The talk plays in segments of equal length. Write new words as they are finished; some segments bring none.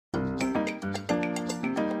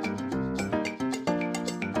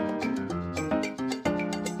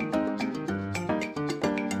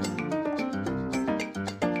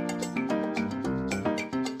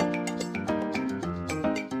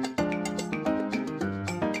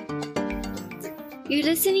You're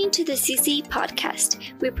listening to the CCE podcast.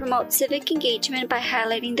 We promote civic engagement by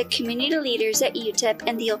highlighting the community leaders at UTEP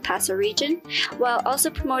and the El Paso region, while also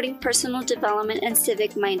promoting personal development and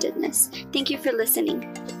civic mindedness. Thank you for listening.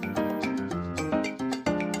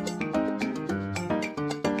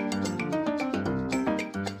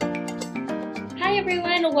 Hi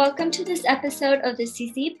everyone, welcome to this episode of the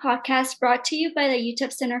CCE podcast brought to you by the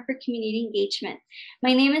UTEP Center for Community Engagement.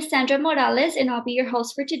 My name is Sandra Morales and I'll be your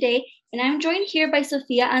host for today, and I'm joined here by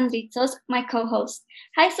Sofia Andrizos, my co-host.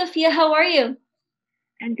 Hi Sofia, how are you?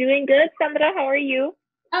 I'm doing good, Sandra. How are you?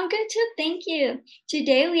 I'm good too, thank you.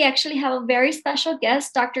 Today we actually have a very special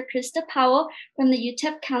guest, Dr. Krista Powell from the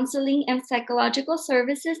UTEP Counseling and Psychological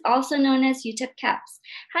Services, also known as UTEP CAPS.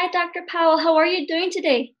 Hi Dr. Powell, how are you doing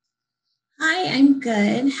today? Hi, I'm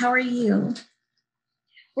good. How are you?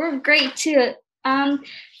 We're great too.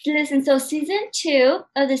 Listen, so season 2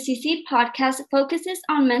 of the CC podcast focuses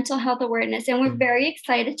on mental health awareness, and we're very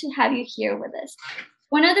excited to have you here with us.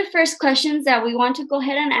 One of the first questions that we want to go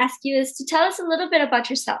ahead and ask you is to tell us a little bit about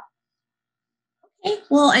yourself. Okay,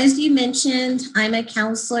 well, as you mentioned, I'm a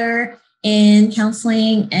counselor in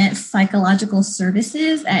counseling and psychological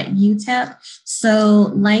services at UTEP.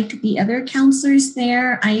 So like the other counselors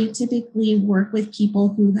there, I typically work with people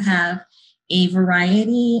who have a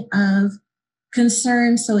variety of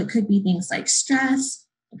concerns. So it could be things like stress,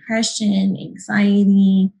 depression,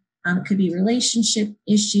 anxiety. It could be relationship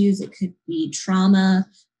issues. It could be trauma.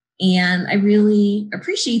 And I really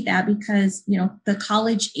appreciate that because, the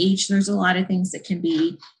college age, there's a lot of things that can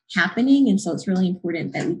be happening. And so it's really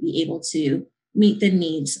important that we be able to meet the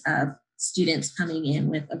needs of students coming in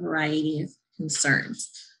with a variety of concerns.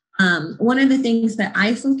 One of the things that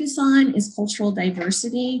I focus on is cultural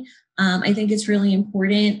diversity. I think it's really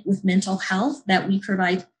important with mental health that we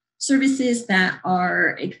provide services that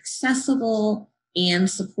are accessible and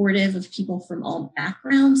supportive of people from all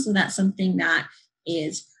backgrounds. So that's something that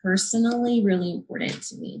is personally really important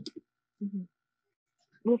to me. Mm-hmm.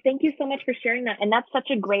 Well, thank you so much for sharing that. And that's such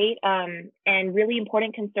a great and really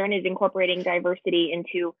important concern, is incorporating diversity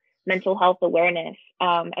into mental health awareness.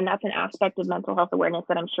 And that's an aspect of mental health awareness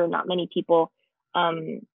that I'm sure not many people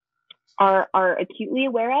are acutely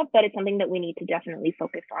aware of, but it's something that we need to definitely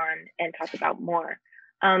focus on and talk about more.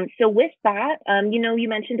 So with that, you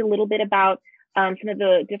mentioned a little bit about some of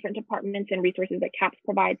the different departments and resources that CAPS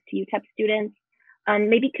provides to UTEP students.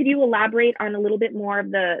 Maybe could you elaborate on a little bit more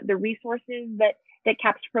of the resources that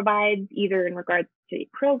CAPS provides, either in regards to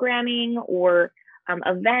programming or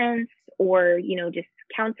events or, just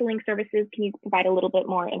counseling services? Can you provide a little bit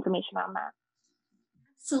more information on that?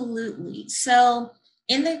 Absolutely. So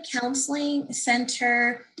in the counseling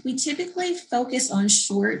center, we typically focus on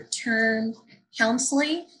short-term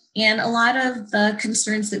counseling, and a lot of the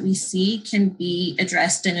concerns that we see can be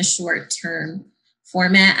addressed in a short-term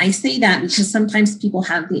format. I say that because sometimes people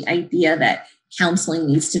have the idea that counseling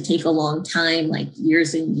needs to take a long time, like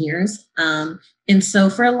years and years. And so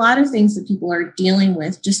for a lot of things that people are dealing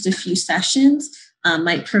with, just a few sessions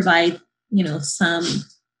might provide, some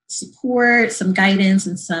support, some guidance,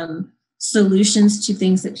 and some solutions to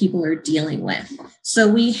things that people are dealing with. So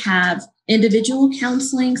we have individual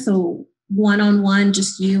counseling, so one-on-one,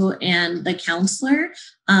 just you and the counselor.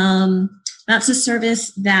 That's a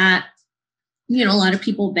service that, a lot of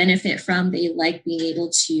people benefit from. They like being able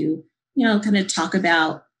to, kind of talk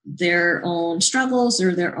about their own struggles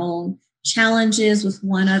or their own challenges with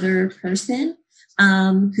one other person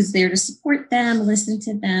who's there to support them, listen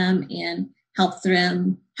to them, and help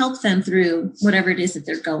them through whatever it is that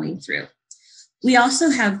they're going through. We also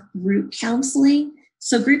have group counseling.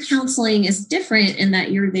 So group counseling is different in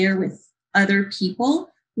that you're there with other people.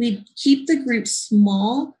 We keep the group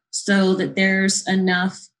small so that there's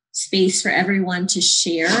enough space for everyone to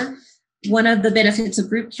share. One of the benefits of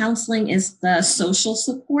group counseling is the social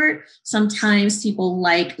support. Sometimes people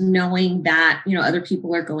like knowing that, other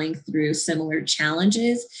people are going through similar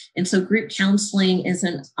challenges. And so group counseling is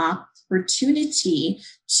an opportunity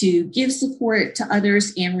to give support to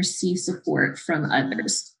others and receive support from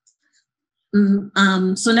others.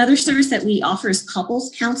 So another service that we offer is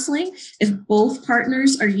couples counseling. If both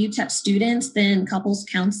partners are UTEP students, then couples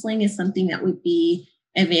counseling is something that would be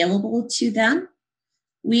available to them.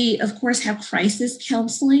 We, of course, have crisis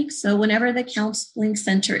counseling. So whenever the counseling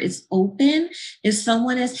center is open, if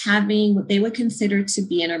someone is having what they would consider to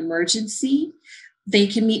be an emergency, they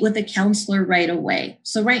can meet with a counselor right away.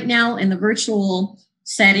 So right now in the virtual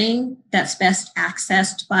setting, that's best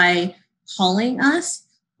accessed by calling us.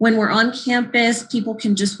 When we're on campus, people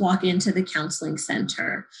can just walk into the counseling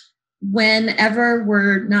center. Whenever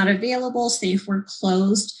we're not available, say if we're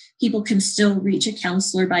closed, people can still reach a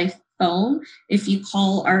counselor by phone. If you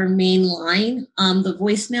call our main line, the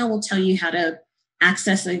voicemail will tell you how to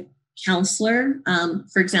access a counselor.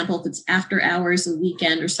 For example, if it's after hours, a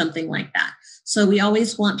weekend, or something like that. So we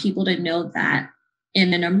always want people to know that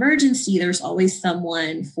in an emergency, there's always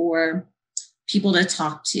someone for people to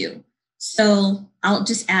talk to. So I'll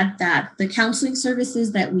just add that the counseling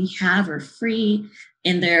services that we have are free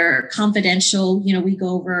and they're confidential. You know, we go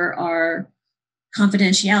over our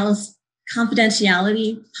confidentiality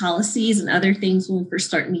policies and other things when we first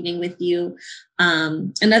start meeting with you.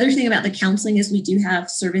 Another thing about the counseling is we do have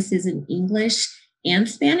services in English and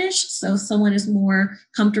Spanish. So if someone is more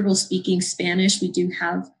comfortable speaking Spanish, we do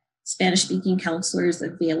have Spanish speaking counselors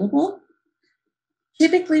available.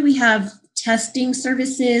 Typically, we have testing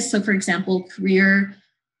services. So for example, career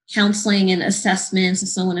counseling and assessments if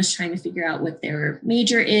someone is trying to figure out what their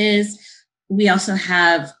major is. We also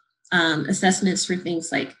have assessments for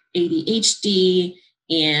things like ADHD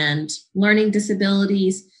and learning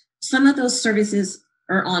disabilities. Some of those services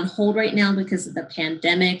are on hold right now because of the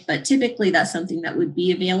pandemic, but typically that's something that would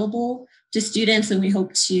be available to students, and we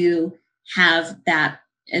hope to have that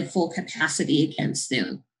at full capacity again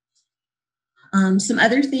soon. Some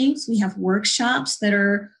other things, we have workshops that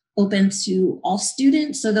are open to all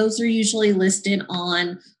students. So those are usually listed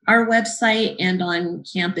on our website and on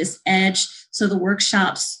Campus Edge. So the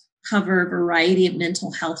workshops cover a variety of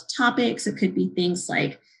mental health topics. It could be things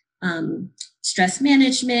like stress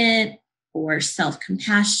management or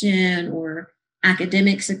self-compassion or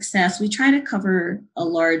academic success. We try to cover a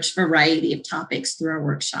large variety of topics through our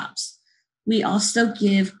workshops. We also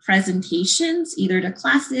give presentations either to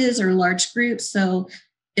classes or large groups. So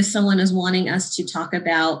if someone is wanting us to talk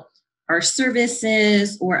about our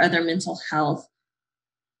services or other mental health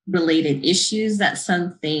related issues, that's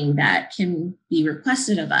something that can be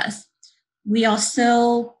requested of us. We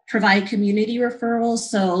also provide community referrals.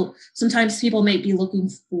 So sometimes people may be looking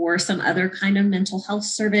for some other kind of mental health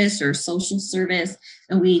service or social service,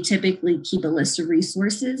 and we typically keep a list of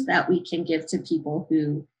resources that we can give to people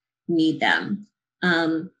who need them.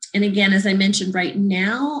 And again, as I mentioned, right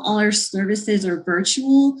now, all our services are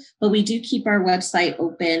virtual, but we do keep our website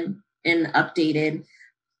open and updated.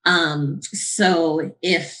 So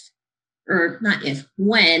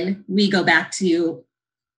when we go back to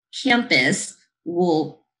campus,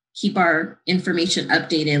 we'll keep our information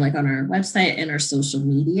updated, like on our website and our social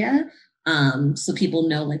media, so people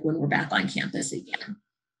know like when we're back on campus again.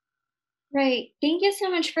 Right. Thank you so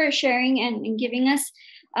much for sharing and giving us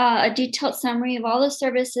a detailed summary of all the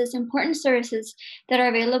services, important services that are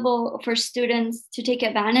available for students to take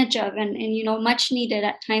advantage of and you know, much needed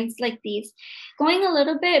at times like these. Going a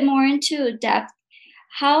little bit more into depth,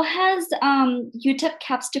 how has UTEP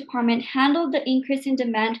CAPS department handled the increase in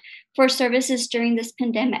demand for services during this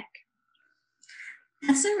pandemic?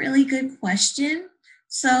 That's a really good question.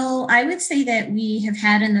 So I would say that we have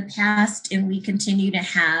had in the past, and we continue to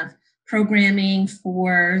have programming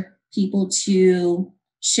for people to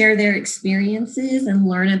share their experiences and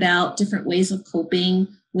learn about different ways of coping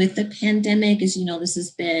with the pandemic. As you know, this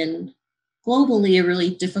has been globally a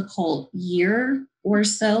really difficult year or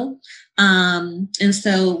so. And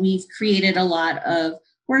so we've created a lot of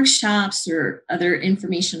workshops or other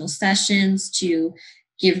informational sessions to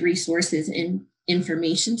give resources and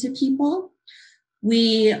information to people.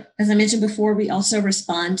 We, as I mentioned before, we also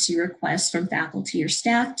respond to requests from faculty or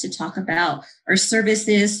staff to talk about our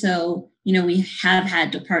services. So, you know, we have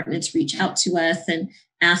had departments reach out to us and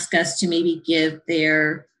ask us to maybe give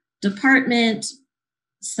their department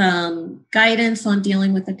some guidance on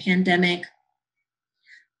dealing with the pandemic.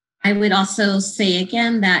 I would also say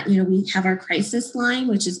again that, you know, we have our crisis line,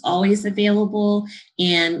 which is always available.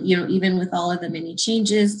 And, you know, even with all of the many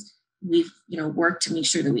changes, we've, you know, worked to make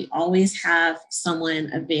sure that we always have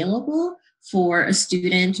someone available for a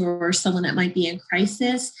student or someone that might be in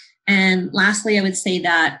crisis. And lastly, I would say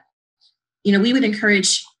that, you know, we would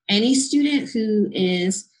encourage any student who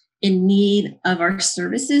is in need of our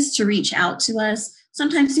services to reach out to us.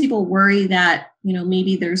 Sometimes people worry that, you know,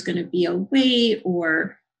 maybe there's going to be a wait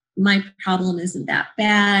or my problem isn't that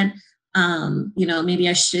bad. You know, maybe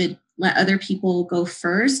I should let other people go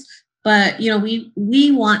first. But, you know,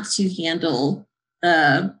 we want to handle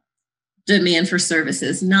the demand for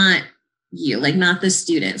services, not you, like not the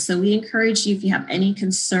student. So we encourage you, if you have any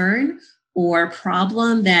concern or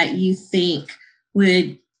problem that you think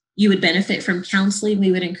you would benefit from counseling,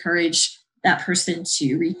 we would encourage that person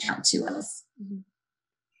to reach out to us.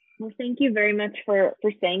 Well, thank you very much for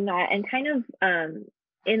saying that. And kind of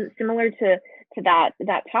in similar to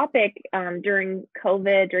that topic, during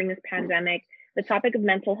COVID, during this pandemic, the topic of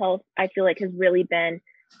mental health, I feel like has really been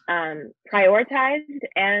prioritized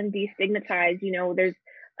and destigmatized. There's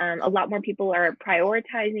a lot more people are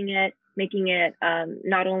prioritizing it, making it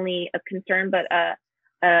not only a concern, but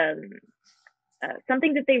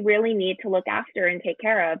something that they really need to look after and take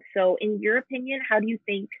care of. So in your opinion, how do you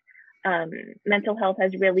think mental health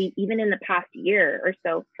has really, even in the past year or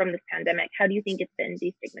so from this pandemic, how do you think it's been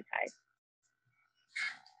destigmatized?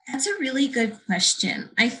 That's a really good question.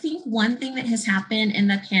 I think one thing that has happened in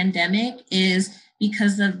the pandemic is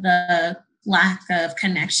because of the lack of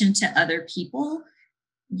connection to other people,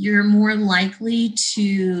 you're more likely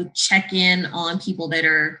to check in on people that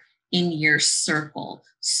are in your circle.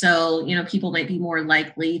 So, people might be more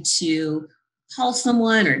likely to call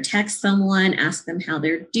someone or text someone, ask them how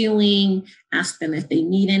they're doing, ask them if they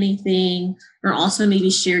need anything, or also maybe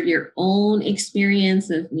share your own experience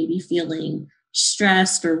of maybe feeling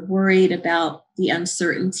stressed or worried about the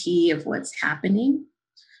uncertainty of what's happening.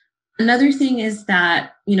 Another thing is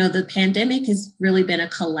that, the pandemic has really been a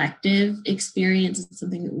collective experience. It's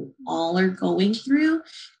something that we all are going through.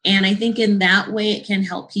 And I think in that way, it can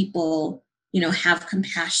help people, have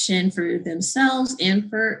compassion for themselves and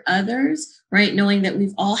for others, right? Knowing that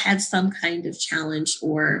we've all had some kind of challenge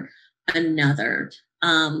or another.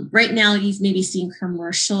 Right now, you've maybe seen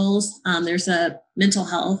commercials. There's a mental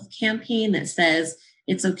health campaign that says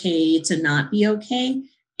it's okay to not be okay.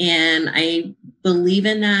 And I believe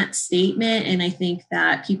in that statement. And I think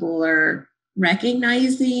that people are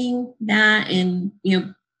recognizing that and,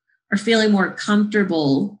 are feeling more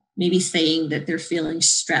comfortable maybe saying that they're feeling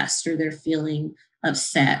stressed or they're feeling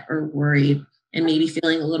upset or worried, and maybe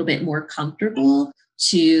feeling a little bit more comfortable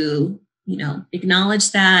to,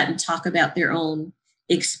 acknowledge that and talk about their own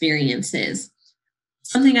experiences.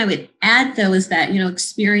 Something I would add, though, is that,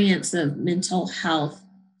 experience of mental health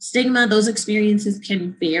stigma, those experiences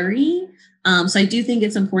can vary. So I do think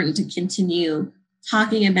it's important to continue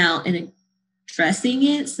talking about and addressing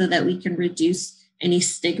it so that we can reduce any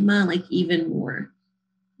stigma even more.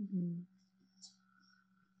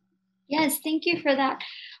 Yes, thank you for that.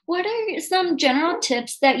 What are some general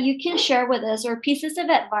tips that you can share with us or pieces of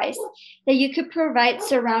advice that you could provide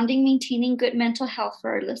surrounding maintaining good mental health for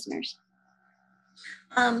our listeners?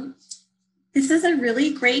 This is a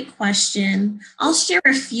really great question. I'll share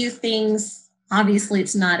a few things. Obviously,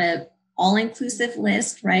 it's not an all-inclusive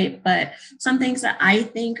list, right? But some things that I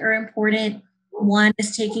think are important. One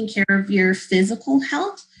is taking care of your physical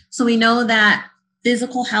health. So we know that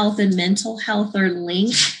physical health and mental health are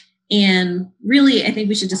linked. And really, I think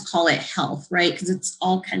we should just call it health, right? Because it's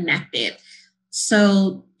all connected.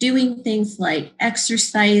 So doing things like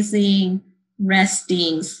exercising,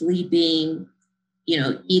 resting, sleeping,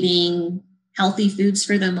 eating healthy foods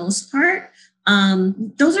for the most part.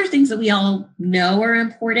 Those are things that we all know are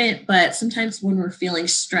important, but sometimes when we're feeling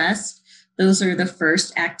stressed, those are the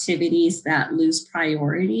first activities that lose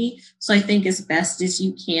priority. So I think as best as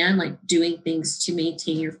you can, doing things to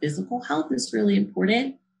maintain your physical health is really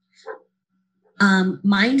important.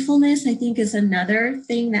 Mindfulness, I think, is another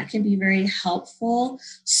thing that can be very helpful.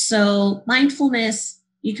 So mindfulness,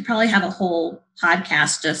 you could probably have a whole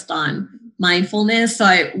podcast just on mindfulness. So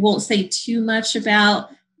I won't say too much about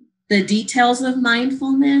the details of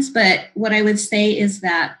mindfulness, but what I would say is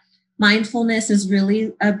that mindfulness is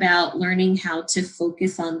really about learning how to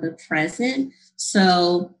focus on the present.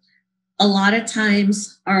 So a lot of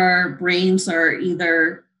times our brains are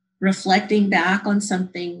either reflecting back on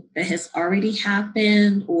something that has already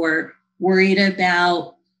happened or worried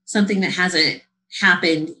about something that hasn't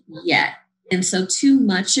happened yet. And so too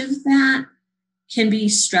much of that can be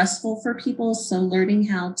stressful for people. So learning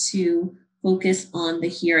how to focus on the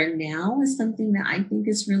here and now is something that I think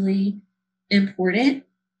is really important.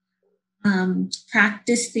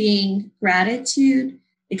 Practicing gratitude,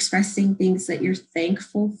 expressing things that you're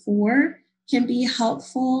thankful for can be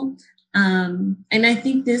helpful. And I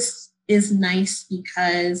think this is nice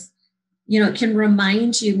because, it can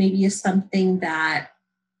remind you maybe of something that,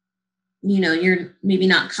 you're maybe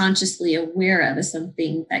not consciously aware of as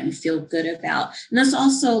something that you feel good about. And that's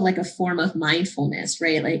also a form of mindfulness,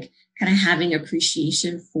 right? Kind of having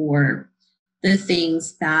appreciation for the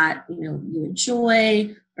things that, you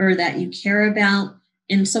enjoy or that you care about.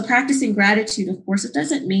 And so practicing gratitude, of course, it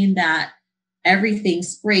doesn't mean that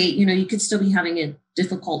everything's great. You could still be having a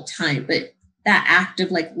difficult time, but that act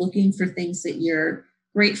of looking for things that you're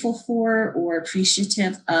grateful for or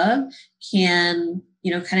appreciative of can,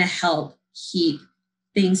 kind of help keep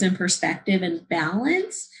things in perspective and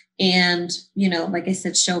balance. And, like I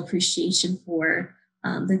said, show appreciation for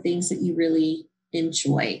the things that you really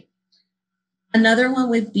enjoy. Another one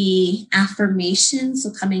would be affirmation. So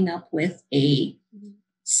coming up with a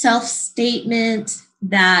self-statement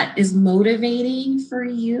that is motivating for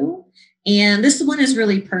you. And this one is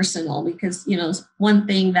really personal because, one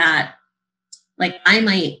thing that like I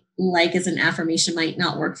might like as an affirmation might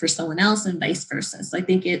not work for someone else and vice versa. So I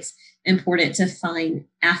think it's important to find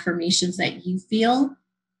affirmations that you feel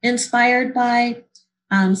inspired by.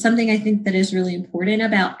 Something I think that is really important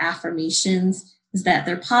about affirmations is that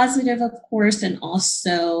they're positive, of course, and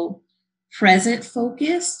also present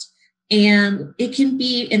focused. And it can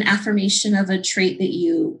be an affirmation of a trait that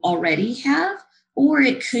you already have, or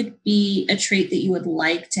it could be a trait that you would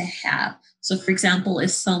like to have. So, for example,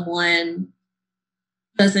 if someone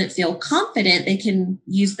doesn't feel confident, they can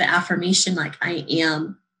use the affirmation like, I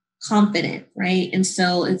am confident, right? And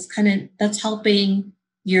so it's that's helping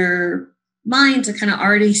your mind to kind of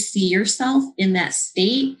already see yourself in that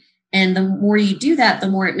state. And the more you do that, the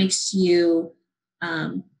more it makes you,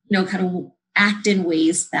 kind of act in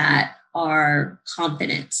ways that are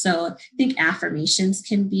confident. So I think affirmations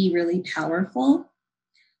can be really powerful.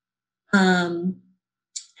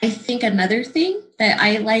 I think another thing that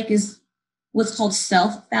I like is what's called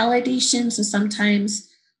self-validation. So sometimes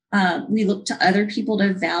we look to other people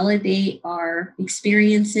to validate our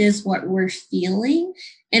experiences, what we're feeling.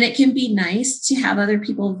 And it can be nice to have other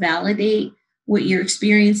people validate what you're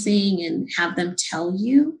experiencing and have them tell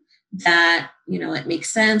you that, it makes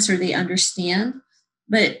sense or they understand.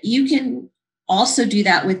 But you can also do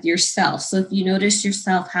that with yourself. So if you notice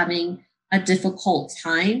yourself having a difficult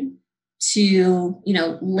time to,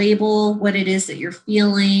 label what it is that you're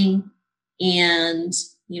feeling and,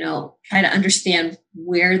 try to understand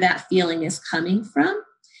where that feeling is coming from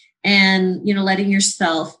and, letting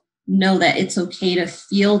yourself know that it's okay to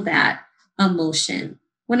feel that emotion.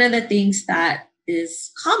 One of the things that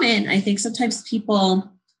is common, I think sometimes people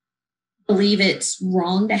believe it's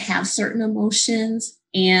wrong to have certain emotions,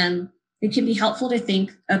 and it can be helpful to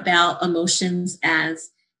think about emotions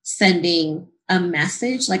as sending a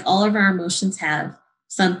message. Like all of our emotions have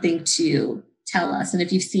something to tell us. And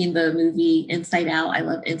if you've seen the movie Inside Out, I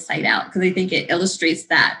love Inside Out because I think it illustrates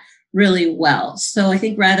that really well. So I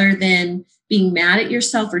think rather than being mad at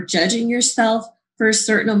yourself or judging yourself for a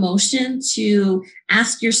certain emotion, to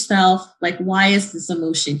ask yourself, like, why is this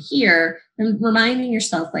emotion here? And reminding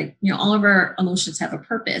yourself, like, all of our emotions have a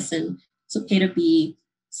purpose, and it's okay to be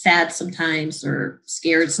sad sometimes or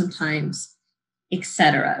scared sometimes,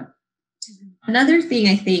 etc. Another thing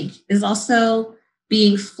I think is also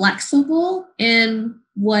being flexible in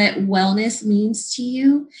what wellness means to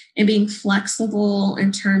you and being flexible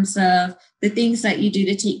in terms of the things that you do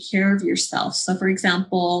to take care of yourself. So, for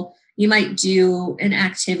example, you might do an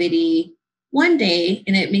activity one day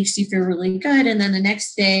and it makes you feel really good. And then the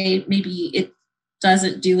next day, maybe it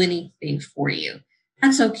doesn't do anything for you.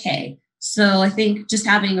 That's okay. So I think just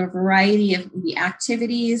having a variety of maybe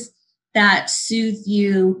activities that soothe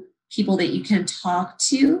you, people that you can talk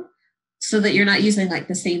to, so that you're not using like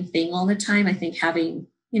the same thing all the time. I think having,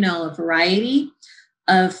 a variety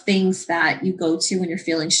of things that you go to when you're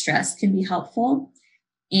feeling stressed can be helpful.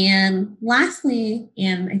 And lastly,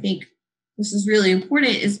 and I think this is really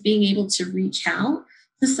important, is being able to reach out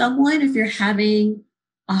to someone if you're having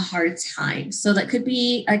a hard time. So that could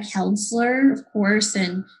be a counselor, of course.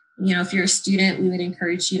 And, if you're a student, we would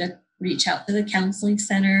encourage you to reach out to the counseling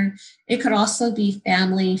center. It could also be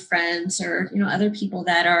family, friends, or, other people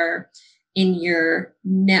that are in your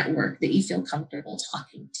network that you feel comfortable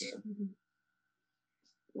talking to.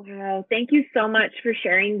 Wow. Thank you so much for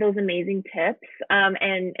sharing those amazing tips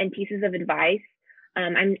and pieces of advice.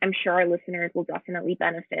 I'm sure our listeners will definitely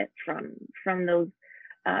benefit from those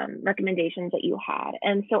recommendations that you had.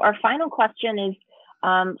 And so our final question is,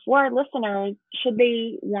 for our listeners, should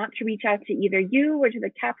they want to reach out to either you or to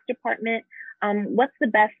the CAPS department, what's the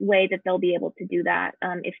best way that they'll be able to do that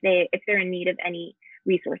if they're in need of any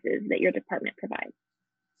resources that your department provides?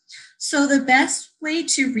 So the best way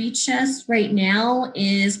to reach us right now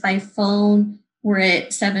is by phone. We're at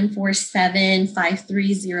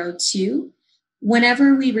 747-5302.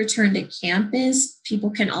 Whenever we return to campus, people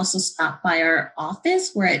can also stop by our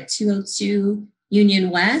office. We're at 202 Union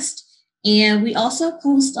West. And we also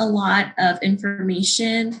post a lot of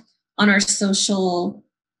information on our social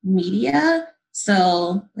media.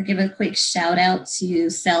 So I'll give a quick shout out to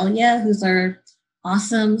Celia, who's our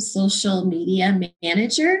awesome social media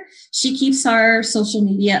manager. She keeps our social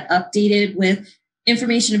media updated with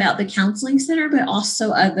information about the counseling center, but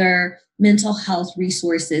also other mental health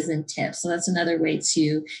resources and tips. So that's another way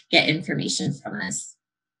to get information from us.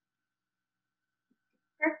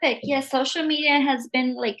 Perfect. Yes, social media has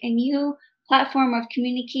been like a new platform of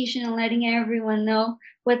communication and letting everyone know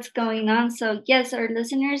what's going on. So yes, our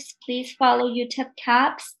listeners, please follow UTEP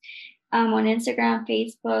CAPS on Instagram,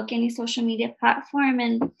 Facebook, any social media platform.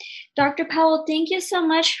 And Dr. Powell, thank you so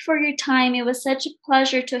much for your time. It was such a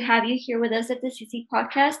pleasure to have you here with us at the CC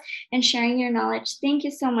podcast and sharing your knowledge. Thank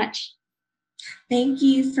you so much. Thank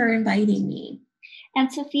you for inviting me.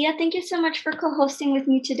 And Sophia, thank you so much for co-hosting with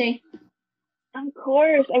me today. Of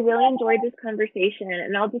course, I really enjoyed this conversation,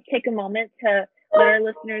 and I'll just take a moment to let our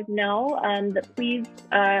listeners know that please,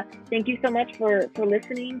 thank you so much for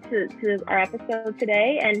listening to our episode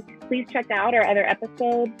today, and please check out our other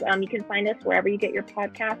episodes. You can find us wherever you get your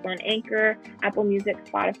podcasts, on Anchor, Apple Music,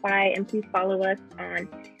 Spotify, and please follow us on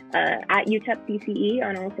at UTEP CCE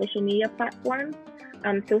on all social media platforms.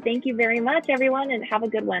 So thank you very much, everyone, and have a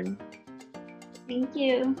good one. Thank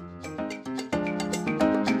you.